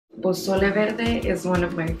Pozole Verde is one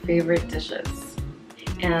of my favorite dishes,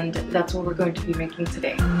 and that's what we're going to be making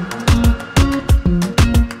today.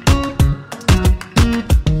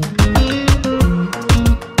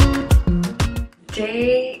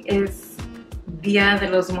 Today is Dia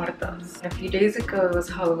de los Muertos. A few days ago it was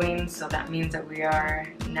Halloween, so that means that we are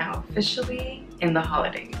now officially in the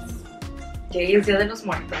holidays. Today is Dia de los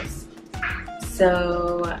Muertos,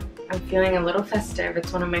 so I'm feeling a little festive.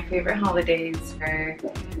 It's one of my favorite holidays. We're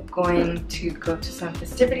going to go to some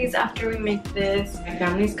festivities after we make this. My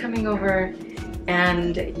family's coming over,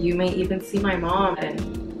 and you may even see my mom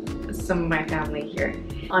and some of my family here.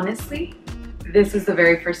 Honestly, this is the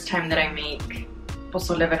very first time that I make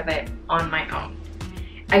Pozole Verde on my own.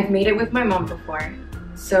 I've made it with my mom before,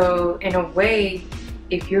 so in a way,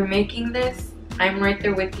 if you're making this, I'm right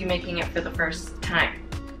there with you making it for the first time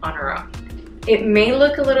on our own. It may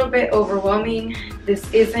look a little bit overwhelming.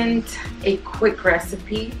 This isn't a quick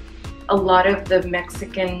recipe. A lot of the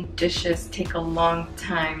Mexican dishes take a long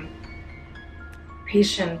time,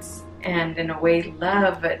 patience, and in a way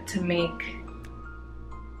love to make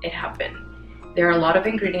it happen. There are a lot of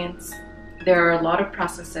ingredients, there are a lot of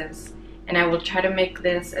processes, and I will try to make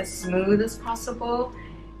this as smooth as possible.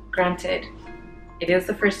 Granted, it is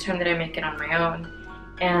the first time that I make it on my own,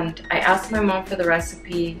 and I asked my mom for the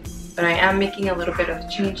recipe, but I am making a little bit of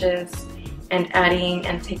changes and adding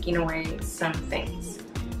and taking away some things.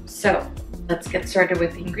 So let's get started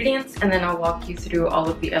with the ingredients, and then I'll walk you through all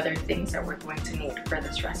of the other things that we're going to need for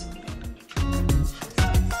this recipe.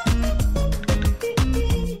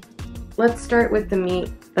 Let's start with the meat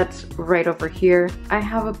that's right over here. I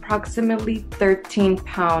have approximately 13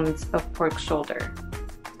 pounds of pork shoulder.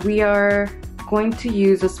 We are going to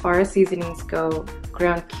use, as far as seasonings go,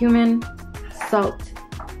 ground cumin, salt,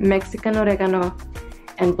 Mexican oregano,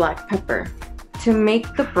 and black pepper. To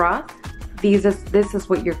make the broth, this is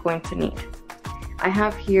what you're going to need. I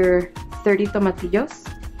have here 30 tomatillos,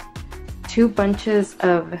 2 bunches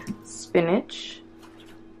of spinach,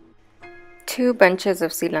 2 bunches of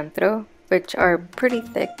cilantro, which are pretty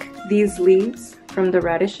thick. These leaves from the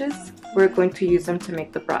radishes, we're going to use them to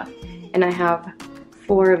make the broth. And I have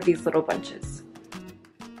 4 of these little bunches.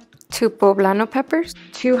 2 poblano peppers,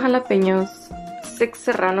 2 jalapenos, 6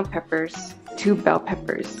 serrano peppers, 2 bell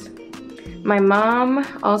peppers. My mom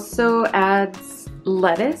also adds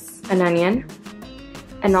lettuce, an onion,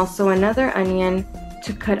 and also another onion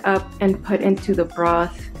to cut up and put into the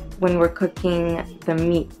broth when we're cooking the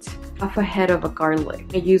meat. Half a head of garlic.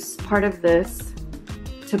 I use part of this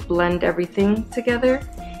to blend everything together,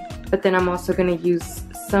 but then I'm also going to use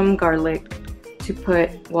some garlic to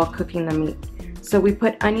put while cooking the meat. So we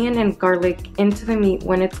put onion and garlic into the meat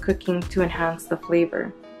when it's cooking to enhance the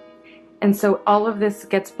flavor. And so all of this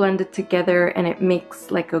gets blended together and it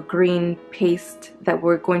makes like a green paste that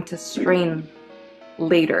we're going to strain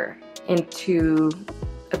later into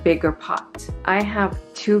a bigger pot. I have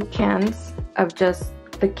 2 cans of just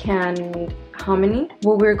the canned hominy.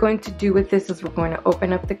 What we're going to do with this is we're going to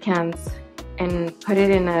open up the cans and put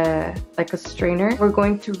it in a strainer. We're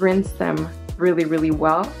going to rinse them really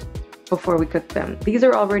well before we cook them. These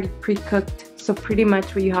are already pre-cooked, so pretty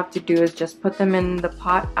much what you have to do is just put them in the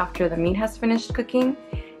pot after the meat has finished cooking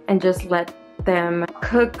and just let them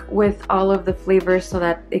cook with all of the flavors so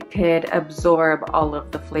that it could absorb all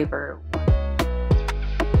of the flavor.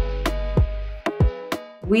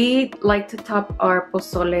 We like to top our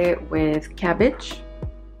pozole with cabbage,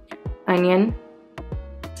 onion,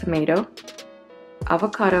 tomato,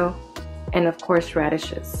 avocado, and of course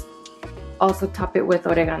radishes. Also top it with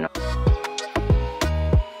oregano.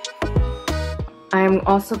 I am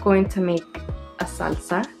also going to make a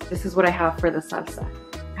salsa. This is what I have for the salsa.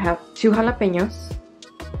 I have 2 jalapenos.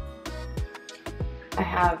 I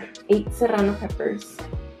have 8 serrano peppers,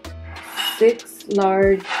 6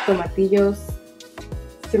 large tomatillos,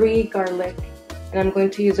 3 garlic, and I'm going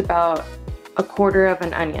to use about 1/4 of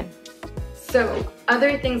an onion. So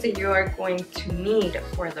other things that you are going to need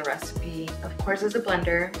for the recipe, of course, is a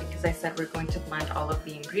blender, because I said we're going to blend all of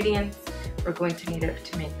the ingredients. We're going to need it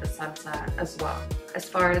to make the salsa as well. As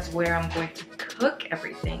far as where I'm going to cook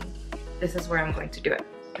everything, this is where I'm going to do it.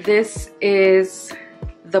 This is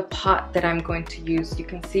the pot that I'm going to use. You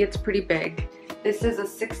can see it's pretty big. This is a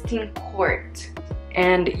 16 quart,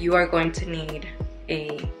 and you are going to need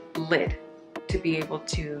a lid to be able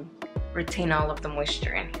to retain all of the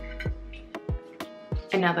moisture in here.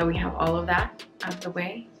 And now that we have all of that out of the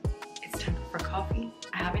way, it's time for coffee.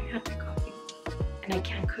 I haven't had my coffee, and I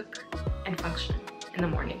can't cook and function in the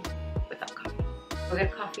morning without coffee. Go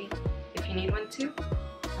get coffee if you need one too,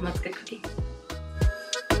 and let's get cooking.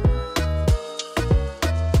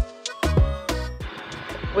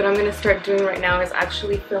 What I'm gonna start doing right now is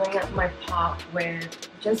actually filling up my pot with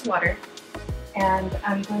just water, and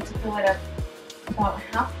I'm going to fill it up about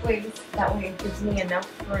halfway. That way it gives me enough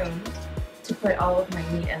room to put all of my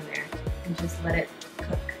meat in there and just let it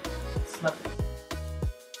cook slowly.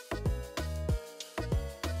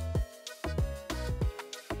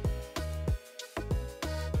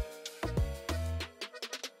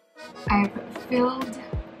 I've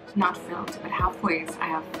not filled, but halfway I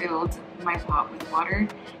have filled my pot with water,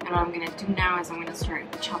 and what I'm gonna do now is I'm gonna start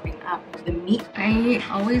chopping up the meat. I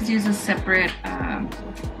always use a separate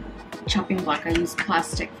chopping block. I use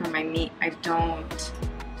plastic for my meat. I don't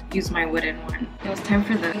use my wooden one. It was time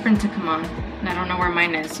for the apron to come on, and I don't know where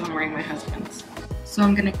mine is, so I'm wearing my husband's. So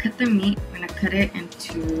I'm gonna cut the meat. I'm gonna cut it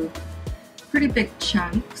into pretty big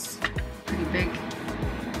chunks, pretty big.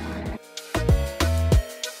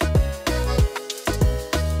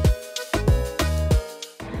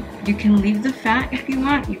 You can leave the fat if you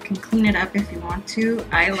want. You can clean it up if you want to.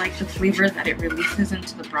 I like the flavor that it releases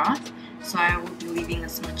into the broth, so I will be leaving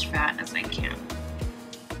as much fat as I can.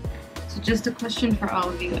 So just a question for all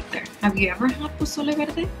of you out there. Have you ever had Pozole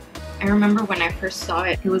Verde? I remember when I first saw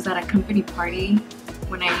it, it was at a company party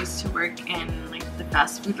when I used to work in like the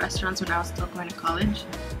fast food restaurants when I was still going to college.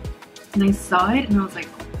 And I saw it and I was like,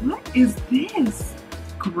 what is this?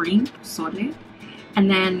 Green pozole? And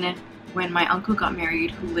then when my uncle got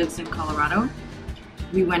married, who lives in Colorado,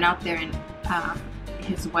 we went out there and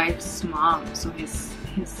his wife's mom, so his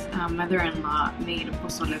mother-in-law made a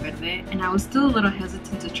Pozole Verde, and I was still a little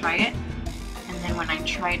hesitant to try it. And then when I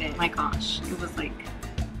tried it, my gosh, it was like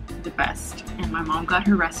the best. And my mom got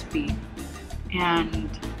her recipe, and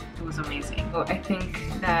it was amazing. So I think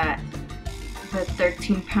that the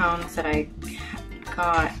 13 pounds that I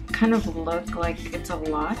got kind of look like it's a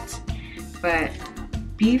lot, but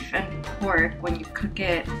beef and pork, when you cook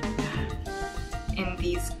it in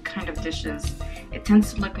these kind of dishes, it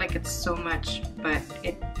tends to look like it's so much, but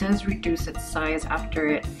it does reduce its size after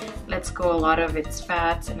it lets go a lot of its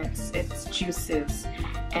fats and its juices,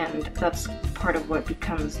 and that's part of what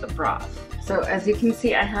becomes the broth. So as you can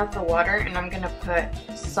see, I have the water and I'm gonna put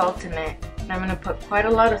salt in it, and I'm gonna put quite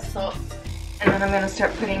a lot of salt, and then I'm gonna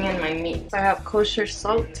start putting in my meat. So I have kosher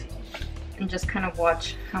salt, and just kind of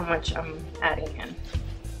watch how much I'm adding in.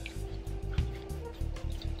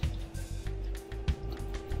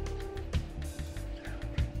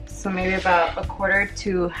 So maybe about a quarter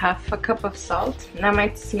to half a cup of salt. And that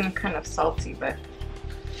might seem kind of salty, but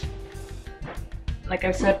like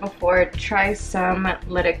I've said before, try some,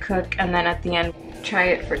 let it cook, and then at the end, try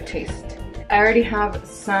it for taste. I already have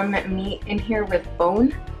some meat in here with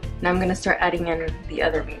bone. Now I'm gonna start adding in the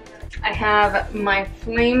other meat. I have my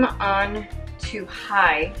flame on to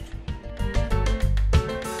high.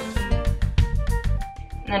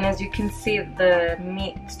 And as you can see, the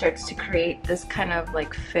meat starts to create this kind of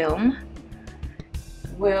like film.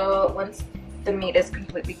 Once the meat is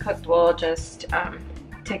completely cooked, we'll just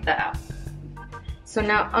take that out. So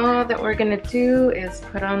now all that we're gonna do is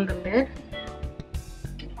put on the lid.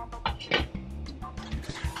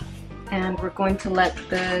 And we're going to let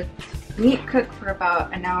the meat cook for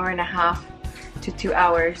about 1.5 to 2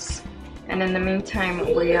 hours. And in the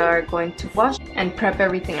meantime, we are going to wash and prep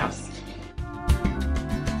everything else.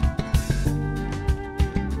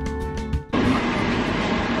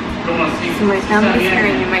 So my family's here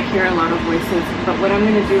and you might hear a lot of voices, but what I'm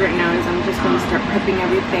going to do right now is I'm just going to start prepping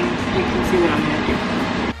everything so you can see what I'm going to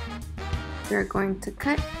do. We're going to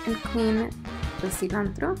cut and clean the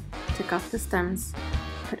cilantro, take off the stems,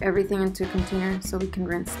 put everything into a container so we can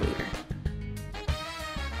rinse later.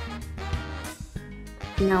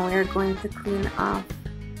 Now we are going to clean off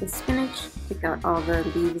the spinach, take out all the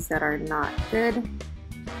leaves that are not good,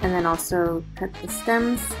 and then also cut the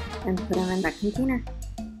stems and put them in that container.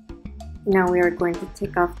 Now we are going to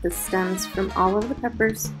take off the stems from all of the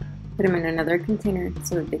peppers, put them in another container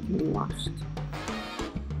so that they can be washed.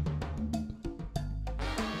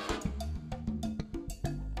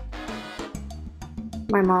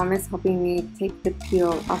 My mom is helping me take the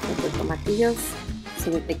peel off of the tomatillos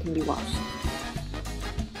so that they can be washed.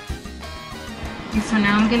 Okay, so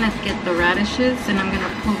now I'm gonna get the radishes and I'm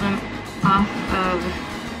gonna pull them off of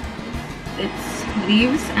its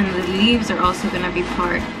leaves, and the leaves are also gonna be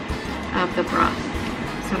part of the broth.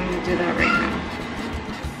 So I'm gonna do that right now.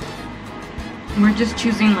 And we're just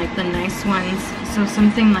choosing like the nice ones. So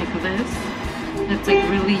something like this, that's like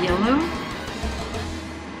really yellow,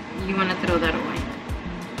 you wanna throw that away.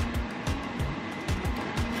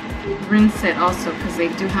 Rinse it also because they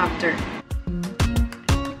do have dirt.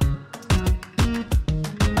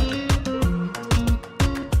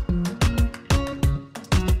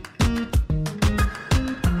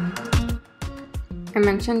 I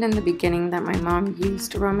mentioned in the beginning that my mom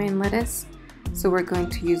used romaine lettuce, so we're going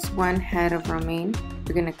to use 1 head of romaine.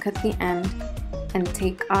 We're going to cut the end and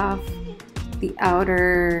take off the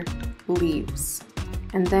outer leaves,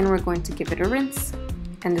 and then we're going to give it a rinse,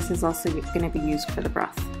 and this is also going to be used for the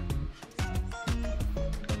broth.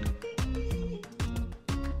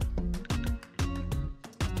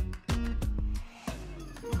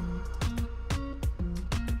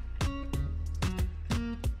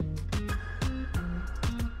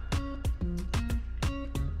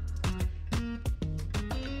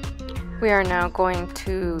 We are now going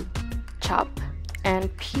to chop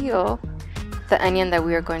and peel the onion that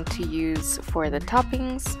we are going to use for the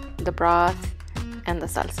toppings, the broth, and the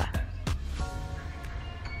salsa.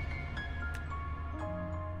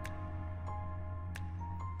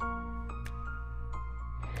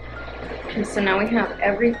 Okay, so now we have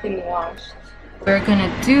everything washed. What we're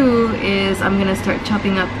gonna do is I'm gonna start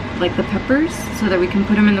chopping up like the peppers so that we can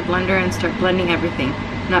put them in the blender and start blending everything.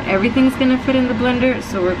 Not everything's gonna fit in the blender,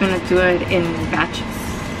 so we're gonna do it in batches.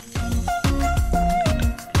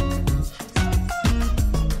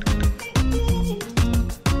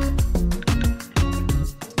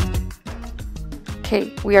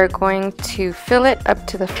 Okay, we are going to fill it up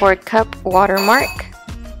to the 4-cup water mark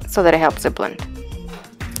so that it helps it blend.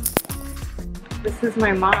 This is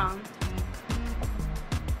my mom.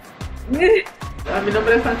 Mi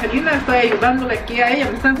nombre es Angelina, estoy ayudándole aquí a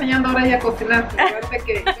ella, me está enseñando ahora ella a cocinar, recuerde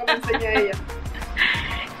que yo me enseñé a ella.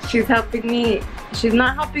 She's helping me, she's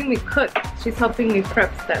not helping me cook, she's helping me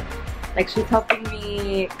prep stuff. Like she's helping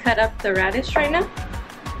me cut up the radish right now.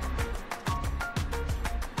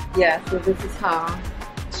 Yeah, so this is how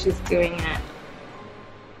she's doing it.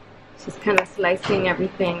 She's kind of slicing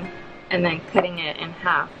everything and then cutting it in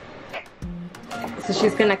half. So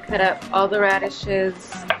she's gonna cut up all the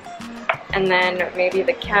radishes and then maybe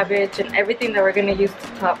the cabbage and everything that we're gonna use to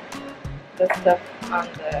top the stuff on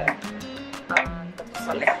the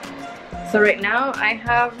pozole. So right now I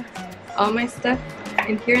have all my stuff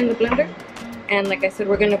in here in the blender, and like I said,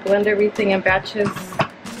 we're gonna blend everything in batches,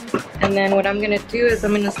 and then what I'm gonna do is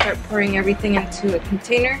I'm gonna start pouring everything into a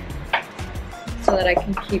container so that I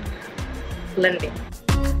can keep blending.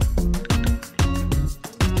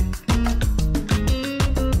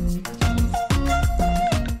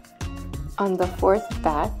 On the 4th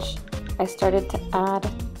batch, I started to add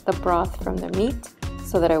the broth from the meat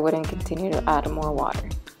so that I wouldn't continue to add more water.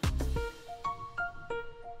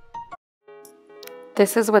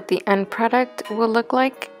 This is what the end product will look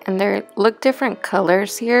like, and there look different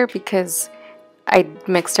colors here because I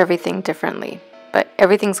mixed everything differently, but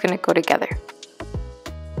everything's gonna go together.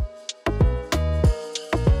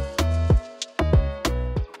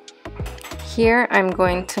 Here I'm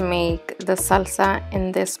going to make the salsa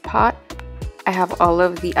in this pot. I have all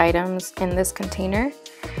of the items in this container,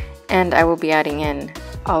 and I will be adding in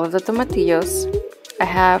all of the tomatillos. I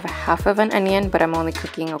have half of an onion, but I'm only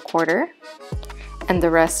cooking a quarter, and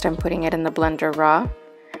the rest I'm putting it in the blender raw.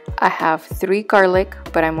 I have 3 garlic,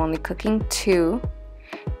 but I'm only cooking 2,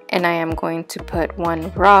 and I am going to put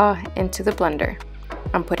 1 raw into the blender.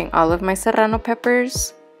 I'm putting all of my serrano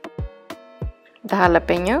peppers, the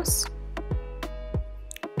jalapenos,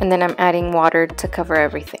 and then I'm adding water to cover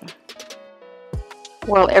everything.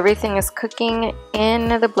 While everything is cooking in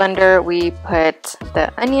the blender, we put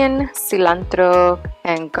the onion, cilantro,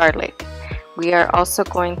 and garlic. We are also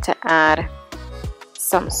going to add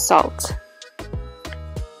some salt,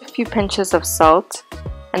 a few pinches of salt,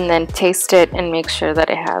 and then taste it and make sure that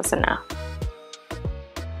it has enough.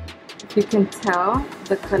 You can tell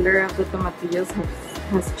the color of the tomatillos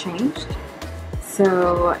has changed.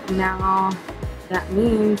 So now that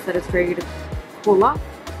means that it's ready to cool off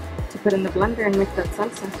to put in the blender and make that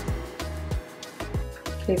salsa.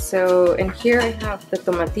 Okay, so in here I have the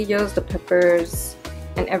tomatillos, the peppers,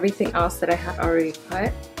 and everything else that I had already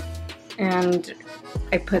put. And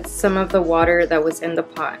I put some of the water that was in the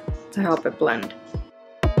pot to help it blend.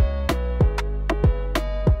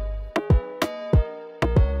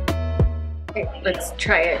 Okay, let's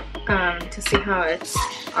try it to see how it's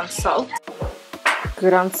on salt.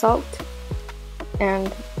 Good on salt,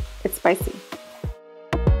 and it's spicy.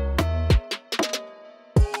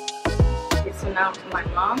 So now my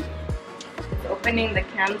mom is opening the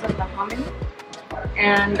cans of the hominy,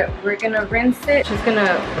 and we're gonna rinse it. She's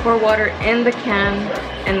gonna pour water in the can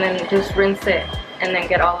and then just rinse it and then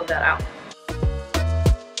get all of that out.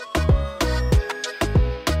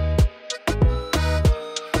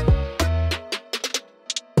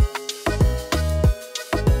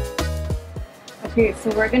 Okay,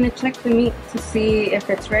 so we're gonna check the meat to see if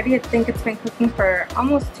it's ready. I think it's been cooking for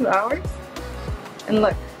almost 2 hours. And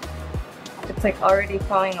look, it's like already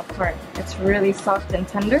falling apart. It's really soft and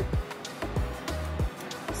tender.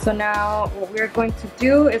 So now what we're going to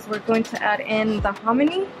do is we're going to add in the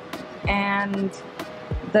hominy and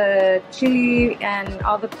the chili and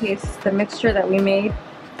all the paste, the mixture that we made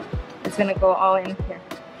is gonna go all in here.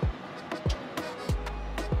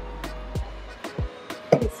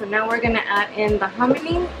 Okay, so now we're gonna add in the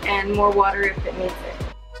hominy and more water if it needs it.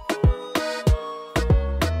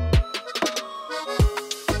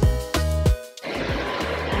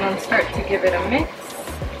 And I'll start to give it a mix.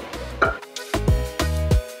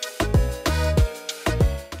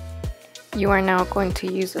 You are now going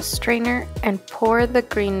to use a strainer and pour the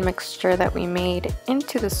green mixture that we made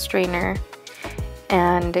into the strainer,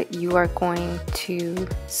 and you are going to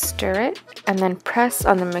stir it and then press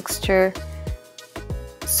on the mixture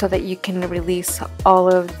so that you can release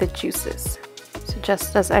all of the juices. So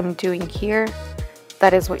just as I'm doing here,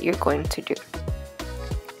 that is what you're going to do.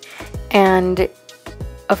 And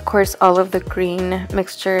of course, all of the green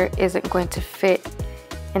mixture isn't going to fit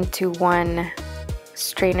into one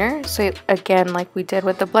strainer. So again, like we did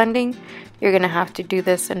with the blending, you're gonna have to do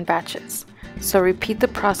this in batches. So repeat the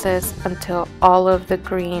process until all of the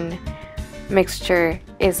green mixture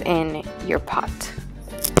is in your pot.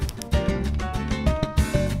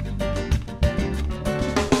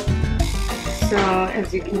 So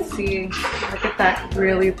as you can see, look at that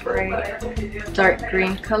really bright dark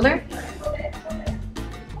green color.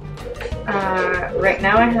 Right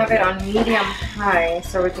now I have it on medium high,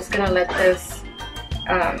 so we're just gonna let this,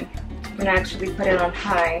 I'm gonna actually put it on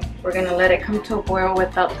high. We're gonna let it come to a boil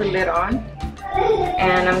without the lid on,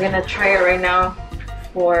 and I'm gonna try it right now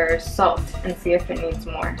for salt and see if it needs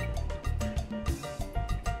more.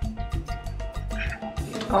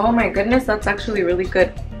 Oh my goodness, that's actually really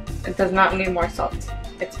good. It does not need more salt.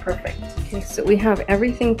 It's perfect. Okay, so we have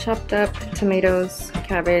everything chopped up: tomatoes,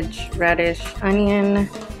 cabbage, radish, onion,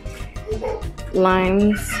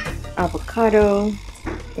 limes, avocado.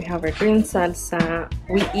 We have our green salsa.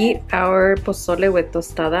 We eat our pozole with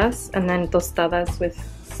tostadas and then tostadas with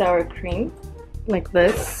sour cream, like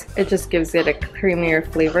this. It just gives it a creamier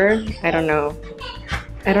flavor. I don't know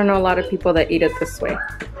a lot of people that eat it this way.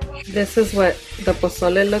 This is what the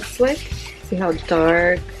pozole looks like. See how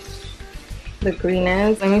dark the green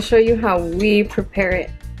is? Let me show you how we prepare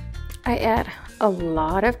it. I add a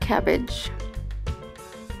lot of cabbage,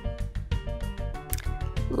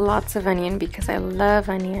 lots of onion because I love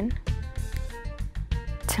onion,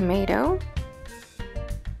 tomato,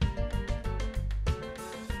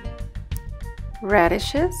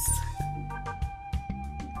 radishes,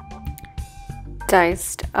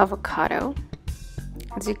 diced avocado.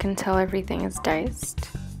 As you can tell, everything is diced.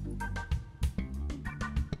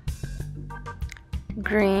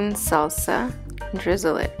 Green salsa,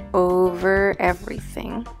 drizzle it over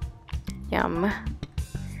everything. Yum.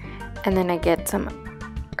 And then I get some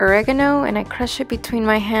oregano and I crush it between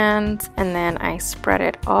my hands, and then I spread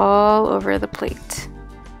it all over the plate.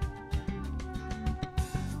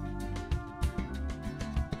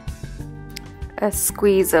 A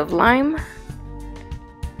squeeze of lime.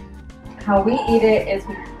 How we eat it is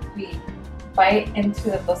we bite into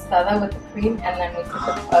the tostada with the cream, and then we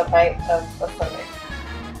take a bite of pozole.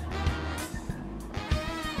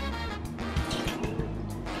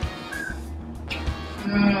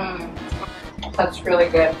 That's really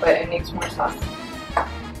good, but it needs more sauce.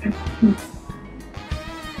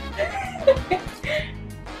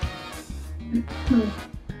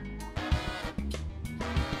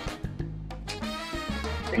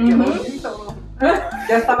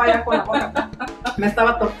 Ya estaba ya con la boca. Me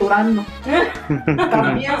estaba torturando.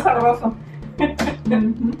 Está bien sabroso.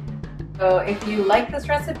 So if you like this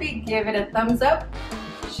recipe, give it a thumbs up,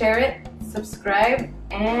 share it, subscribe,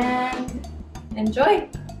 and enjoy.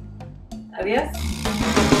 Adiós.